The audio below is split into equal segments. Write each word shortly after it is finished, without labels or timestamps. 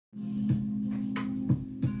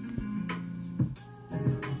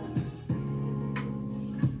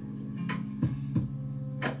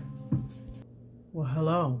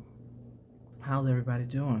Hello, how's everybody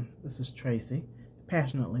doing? This is Tracy,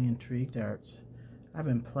 Passionately Intrigued Arts. I've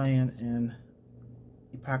been playing in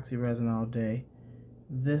epoxy resin all day.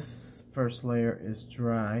 This first layer is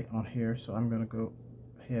dry on here, so I'm going to go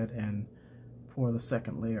ahead and pour the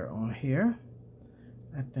second layer on here.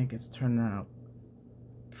 I think it's turning out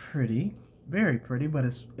pretty, very pretty, but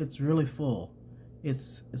it's really full.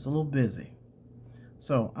 It's a little busy.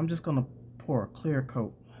 So I'm just going to pour a clear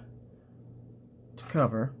coat to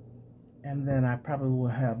cover, and then I probably will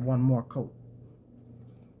have one more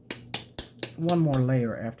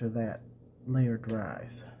layer after that layer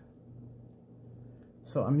dries.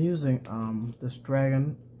 So I'm using this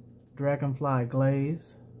dragonfly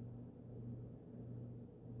glaze,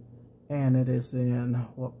 and it is in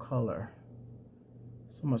what color?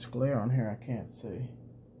 So much glare on here I can't see.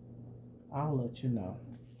 I'll let you know.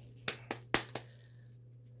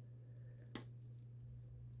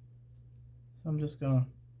 So I'm just gonna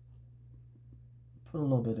put a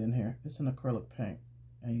little bit in here. It's an acrylic paint,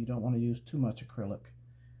 and you don't want to use too much acrylic.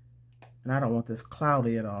 And I don't want this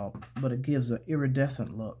cloudy at all, but it gives an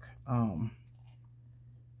iridescent look.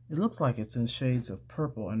 It looks like it's in shades of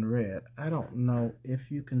purple and red. I don't know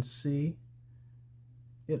if you can see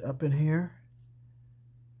it up in here,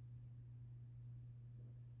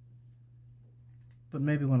 but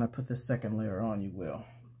maybe when I put this second layer on, you will.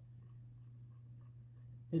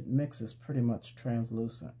 It mixes pretty much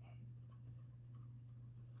translucent.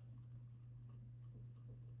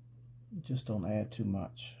 Just don't add too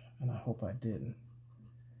much, and I hope I didn't.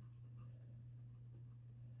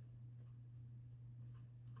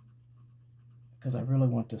 Because I really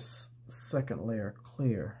want this second layer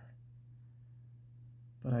clear.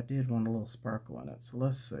 But I did want a little sparkle in it, so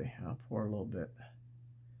let's see. I'll pour a little bit.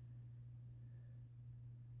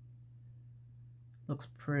 Looks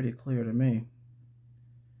pretty clear to me.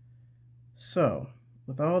 So,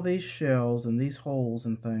 with all these shells and these holes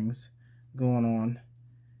and things going on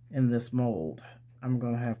in this mold, I'm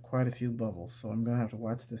going to have quite a few bubbles. So I'm going to have to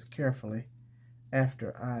watch this carefully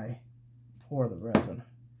after I pour the resin.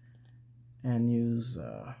 And use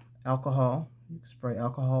alcohol. You can spray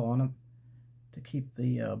alcohol on them to keep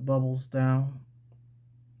the bubbles down.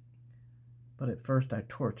 But at first I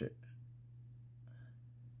torch it,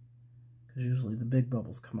 because usually the big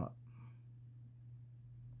bubbles come up.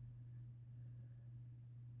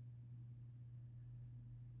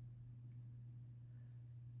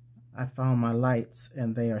 I found my lights,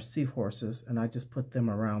 and they are seahorses, and I just put them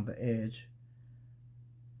around the edge.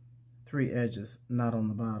 3 edges, not on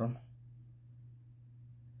the bottom.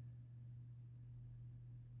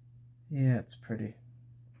 Yeah, it's pretty.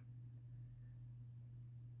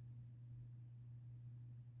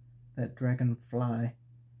 That dragonfly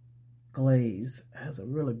glaze has a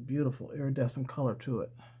really beautiful iridescent color to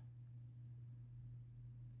it.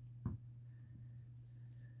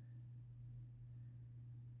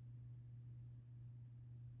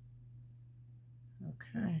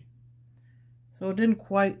 Okay, so it didn't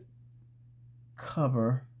quite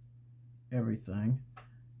cover everything.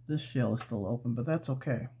 This shell is still open, but that's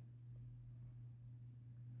okay.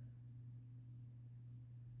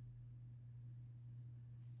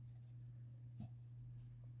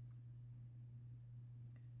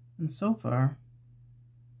 And so far,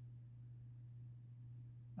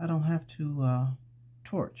 I don't have to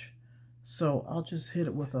torch. So I'll just hit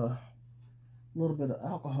it with a little bit of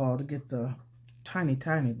alcohol to get the tiny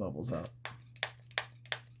bubbles out.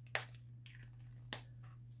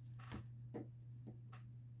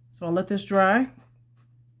 So I'll let this dry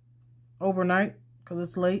overnight because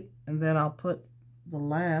it's late, and then I'll put the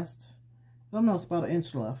last, I don't know, it's about 1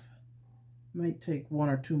 inch left. Might take 1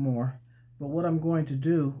 or 2 more. But what I'm going to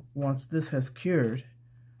do once this has cured,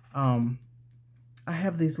 I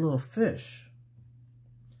have these little fish.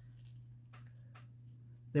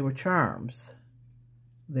 They were charms.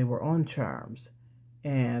 They were on charms.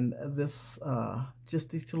 And this, just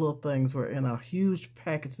these 2 little things were in a huge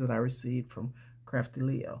package that I received from Crafty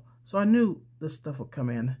Leo. So I knew this stuff would come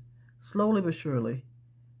in, slowly but surely,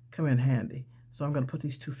 come in handy. So I'm going to put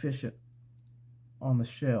these 2 fish on the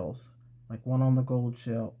shells, like one on the gold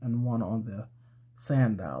shell and one on the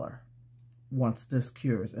sand dollar, once this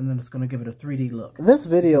cures, and then it's going to give it a 3D look. This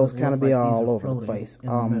video is kind of be all over the place.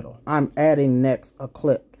 I'm adding next a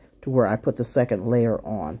clip to where I put the second layer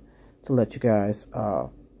on to let you guys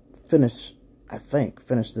finish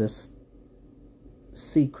this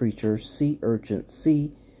sea creature, sea urchin,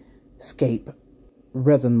 seascape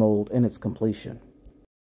resin mold in its completion.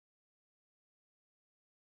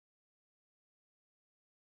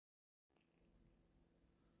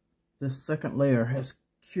 This second layer has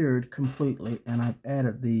cured completely, and I've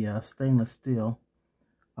added the stainless steel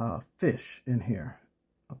fish in here.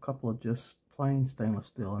 A couple of just plain stainless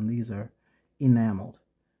steel, and these are enameled.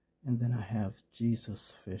 And then I have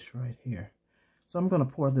Jesus fish right here. So I'm going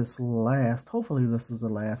to pour this last. Hopefully this is the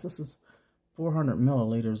last. This is 400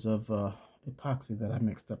 milliliters of epoxy that I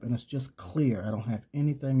mixed up, and it's just clear. I don't have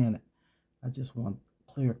anything in it. I just want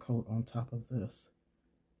clear coat on top of this.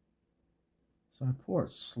 So I pour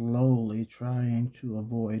it slowly, trying to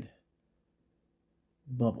avoid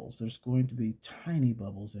bubbles. There's going to be tiny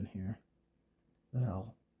bubbles in here that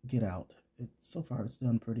I'll get out. So far it's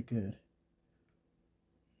done pretty good.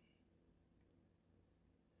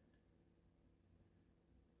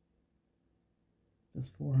 This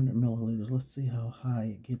 400 milliliters, let's see how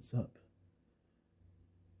high it gets up.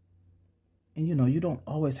 And you know, you don't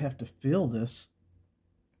always have to fill this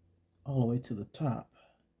all the way to the top.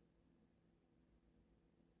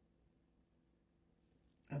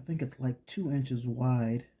 I think it's like 2 inches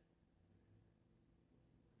wide.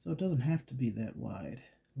 So it doesn't have to be that wide.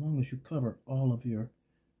 As long as you cover all of your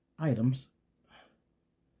items,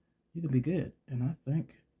 you can be good. And I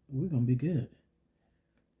think we're going to be good.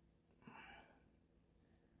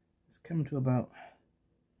 It's coming to about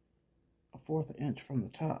 1/4 inch from the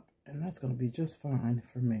top. And that's going to be just fine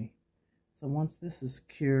for me. So once this is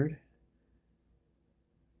cured,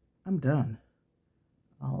 I'm done.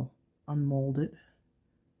 I'll unmold it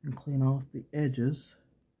and clean off the edges,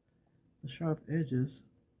 the sharp edges,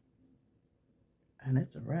 and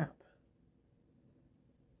it's a wrap.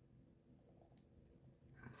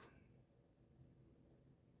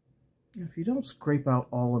 If you don't scrape out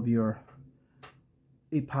all of your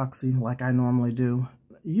epoxy like I normally do,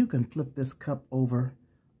 you can flip this cup over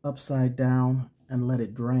upside down and let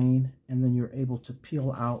it drain, and then you're able to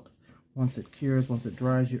peel out once it cures. Once it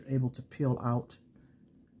dries, you're able to peel out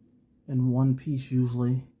in one piece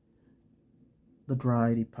usually the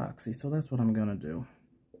dried epoxy. So that's what I'm going to do.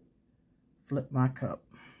 Flip my cup.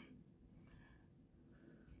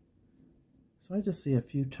 So I just see a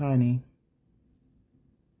few tiny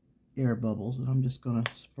air bubbles, and I'm just going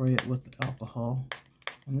to spray it with alcohol.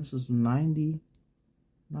 And this is 90,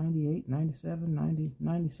 98, 97, 90,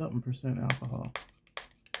 90-something% alcohol.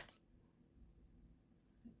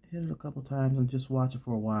 Hit it a couple times and just watch it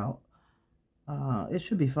for a while. It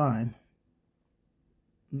should be fine.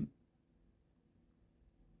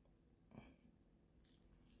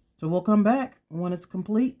 So we'll come back when it's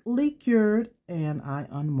completely cured and I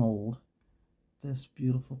unmold this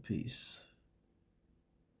beautiful piece.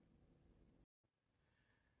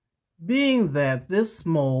 Being that this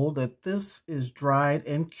mold, that this is dried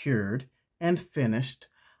and cured and finished,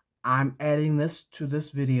 I'm adding this to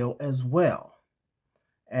this video as well.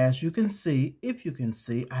 As you can see, if you can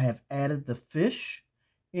see, I have added the fish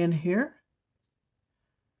in here.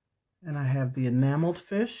 And I have the enameled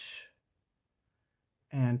fish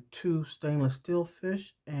and 2 stainless steel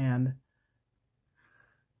fish and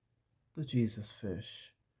the Jesus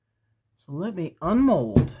fish. So let me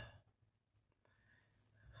unmold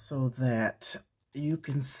so that you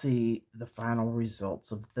can see the final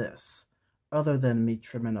results of this, other than me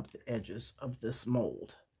trimming up the edges of this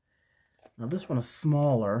mold. Now this one is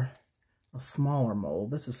smaller, a smaller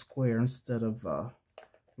mold. This is square instead of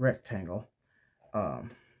rectangle.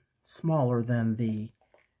 Smaller than the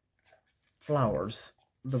flowers,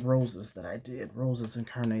 the roses that I did. Roses and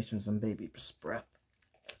carnations and baby's breath.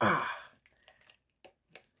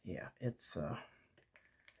 Yeah, it's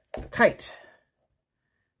tight.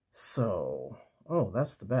 So, oh,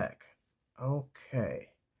 that's the back. Okay.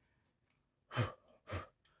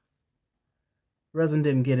 Resin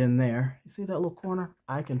didn't get in there. You see that little corner?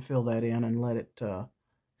 I can fill that in and let it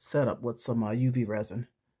set up with some UV resin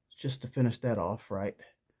just to finish that off, right?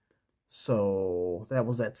 So that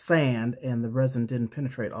was that sand, and the resin didn't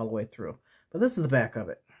penetrate all the way through. But this is the back of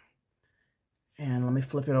it. And let me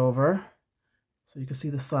flip it over so you can see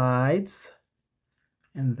the sides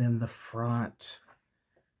and then the front.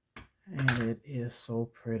 And it is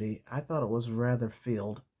so pretty. I thought it was rather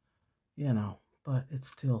filled, you know, but it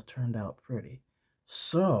still turned out pretty.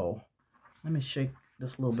 So let me shake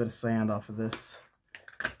this little bit of sand off of this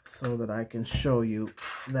so that I can show you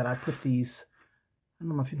that I put these, I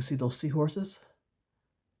don't know if you can see those seahorses.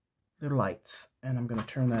 They're lights, and I'm going to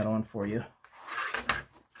turn that on for you.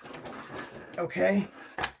 Okay,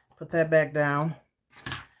 put that back down.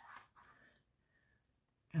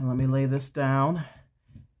 And let me lay this down.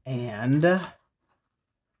 And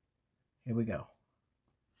here we go.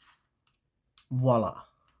 Voila.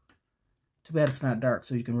 Too bad it's not dark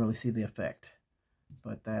so you can really see the effect.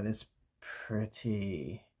 But that is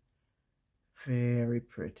pretty. Very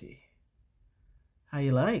pretty. How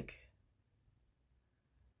you like?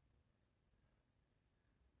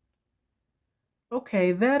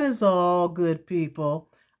 Okay, that is all, good people.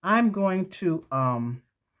 I'm going to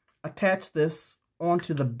attach this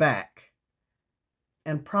onto the back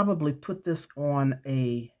and probably put this on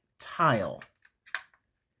a tile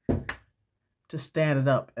to stand it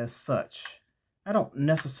up as such. I don't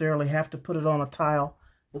necessarily have to put it on a tile,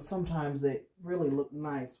 but sometimes they really look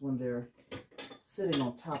nice when they're sitting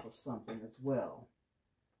on top of something as well.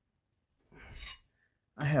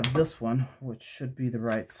 I have this one, which should be the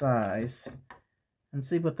right size. And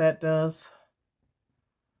see what that does?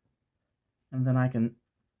 And then I can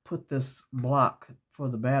put this block for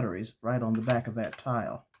the batteries right on the back of that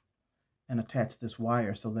tile and attach this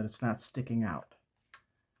wire so that it's not sticking out.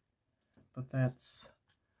 But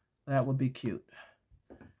that would be cute.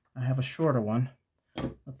 I have a shorter one.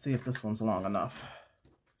 Let's see if this one's long enough.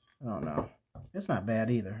 I don't know. It's not bad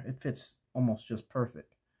either. It fits almost just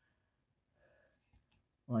perfect.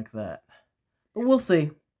 Like that. But we'll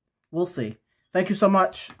see. We'll see. Thank you so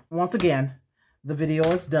much. Once again, the video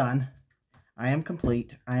is done. I am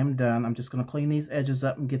complete. I am done. I'm just going to clean these edges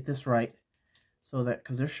up and get this right so that,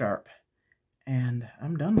 because they're sharp. And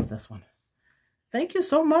I'm done with this one. Thank you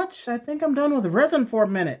so much. I think I'm done with resin for a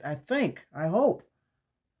minute. I hope.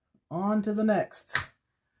 On to the next.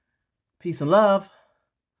 Peace and love.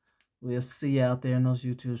 We'll see you out there in those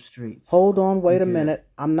YouTube streets. Hold on, wait a minute.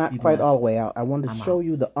 I'm not quite all the way out. I wanted to show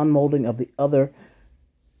you the unmolding of the other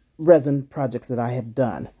resin projects that I have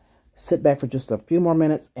done. Sit back for just a few more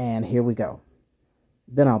minutes and here we go.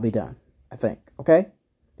 Then I'll be done, I think. Okay?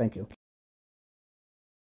 Thank you.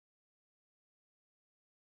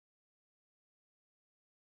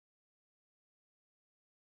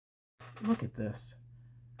 Look at this.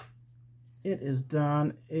 It is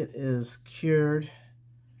done. It is cured.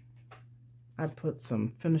 I put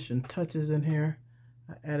some finishing touches in here.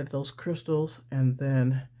 I added those crystals, and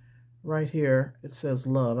then right here it says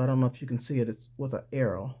love. I don't know if you can see it. It's with an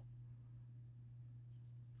arrow.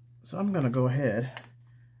 So I'm going to go ahead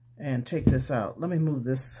and take this out. Let me move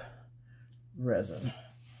this resin,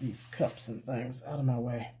 these cups and things, out of my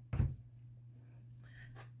way.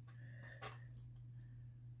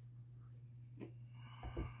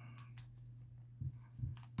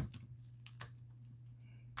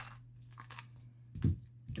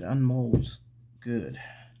 It unmolds good.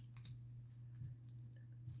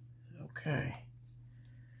 Okay.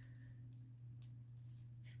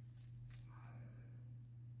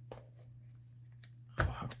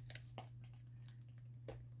 Oh,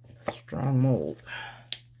 strong mold.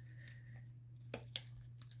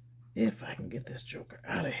 If I can get this joker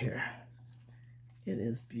out of here. It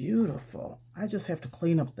is beautiful. I just have to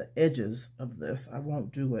clean up the edges of this. I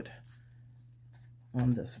won't do it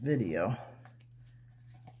on this video.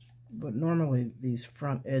 But normally these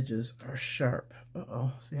front edges are sharp.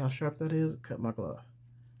 Uh-oh, see how sharp that is? Cut my glove.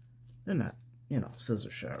 They're not, you know, scissor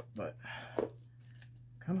sharp, but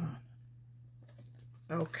come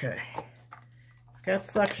on. Okay. It's got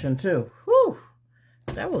suction too. Whew!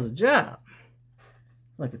 That was a job.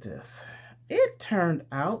 Look at this. It turned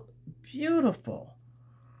out beautiful.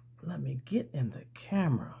 Let me get in the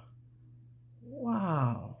camera.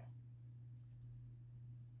 Wow.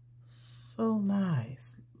 So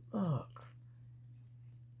nice. Look.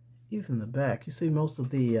 Even the back. You see most of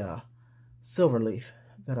the silver leaf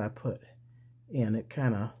that I put in. It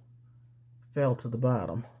kind of fell to the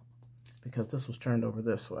bottom because this was turned over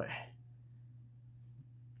this way.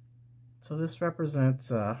 So this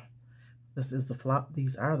represents, this is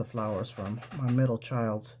these are the flowers from my middle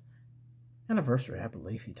child's anniversary, I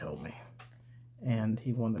believe he told me. And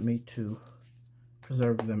he wanted me to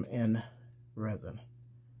preserve them in resin.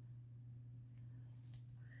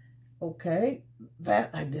 Okay, that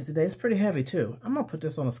I did today. It's pretty heavy too. I'm going to put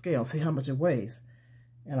this on a scale and see how much it weighs.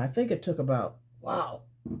 And I think it took about, wow,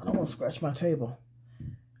 I don't want to scratch my table.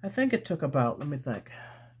 I think it took about, let me think,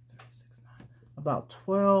 about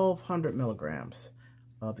 1,200 milligrams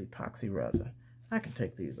of epoxy resin. I can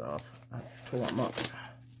take these off. I tore them up.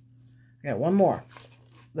 I got one more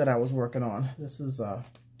that I was working on. This is,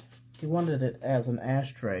 he wanted it as an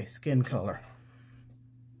ashtray, skin color.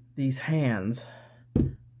 These hands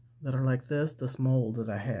that are like this mold that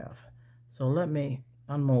I have. So let me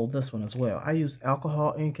unmold this one as well. I use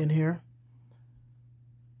alcohol ink in here,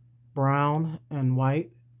 brown and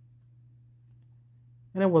white.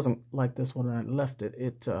 And it wasn't like this when I left it.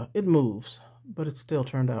 It moves, but it still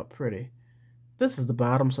turned out pretty. This is the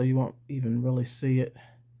bottom, so you won't even really see it.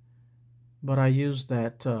 But I used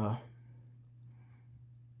that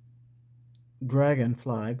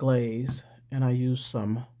dragonfly glaze, and I used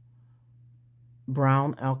some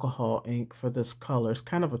brown alcohol ink for this color. It's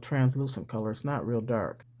kind of a translucent color. It's not real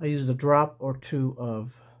dark. I used a drop or two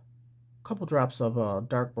of couple drops of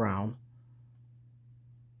dark brown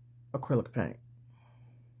acrylic paint.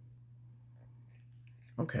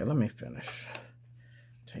 Okay, let me finish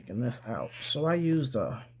taking this out. So I used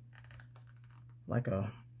it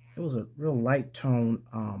was a real light tone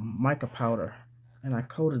mica powder, and I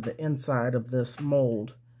coated the inside of this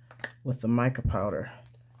mold with the mica powder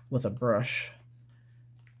with a brush.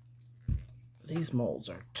 These molds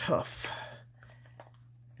are tough,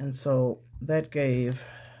 and so that gave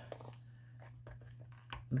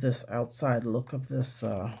this outside look of this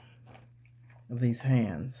of these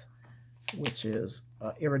hands, which is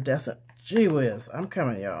iridescent. Gee whiz, I'm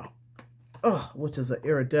coming, y'all. Oh, which is an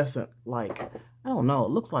iridescent, like, I don't know,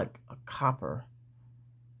 it looks like a copper,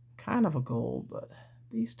 kind of a gold, but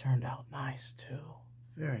these turned out nice too.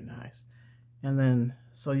 Very nice. And then,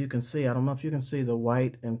 so you can see, I don't know if you can see the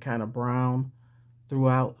white and kind of brown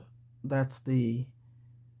throughout. That's the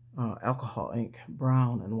alcohol ink,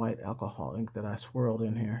 brown and white alcohol ink that I swirled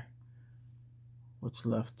in here, which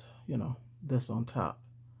left, you know, this on top.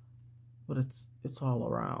 But it's all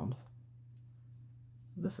around.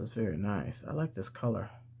 This is very nice. I like this color.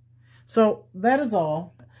 So that is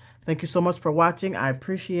all. Thank you so much for watching. I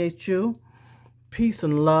appreciate you. Peace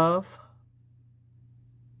and love.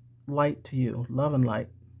 Light to you. Love and light.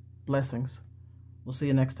 Blessings. We'll see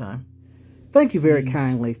you next time. Thank you very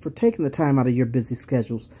kindly for taking the time out of your busy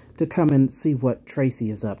schedules to come and see what Tracy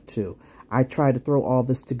is up to. I tried to throw all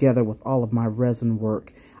this together with all of my resin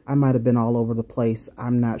work. I might have been all over the place.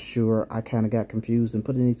 I'm not sure. I kind of got confused in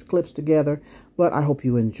putting these clips together, but I hope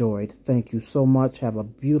you enjoyed. Thank you so much. Have a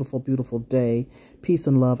beautiful, beautiful day. Peace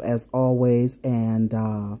and love as always, and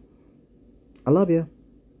I love you.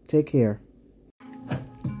 Take care.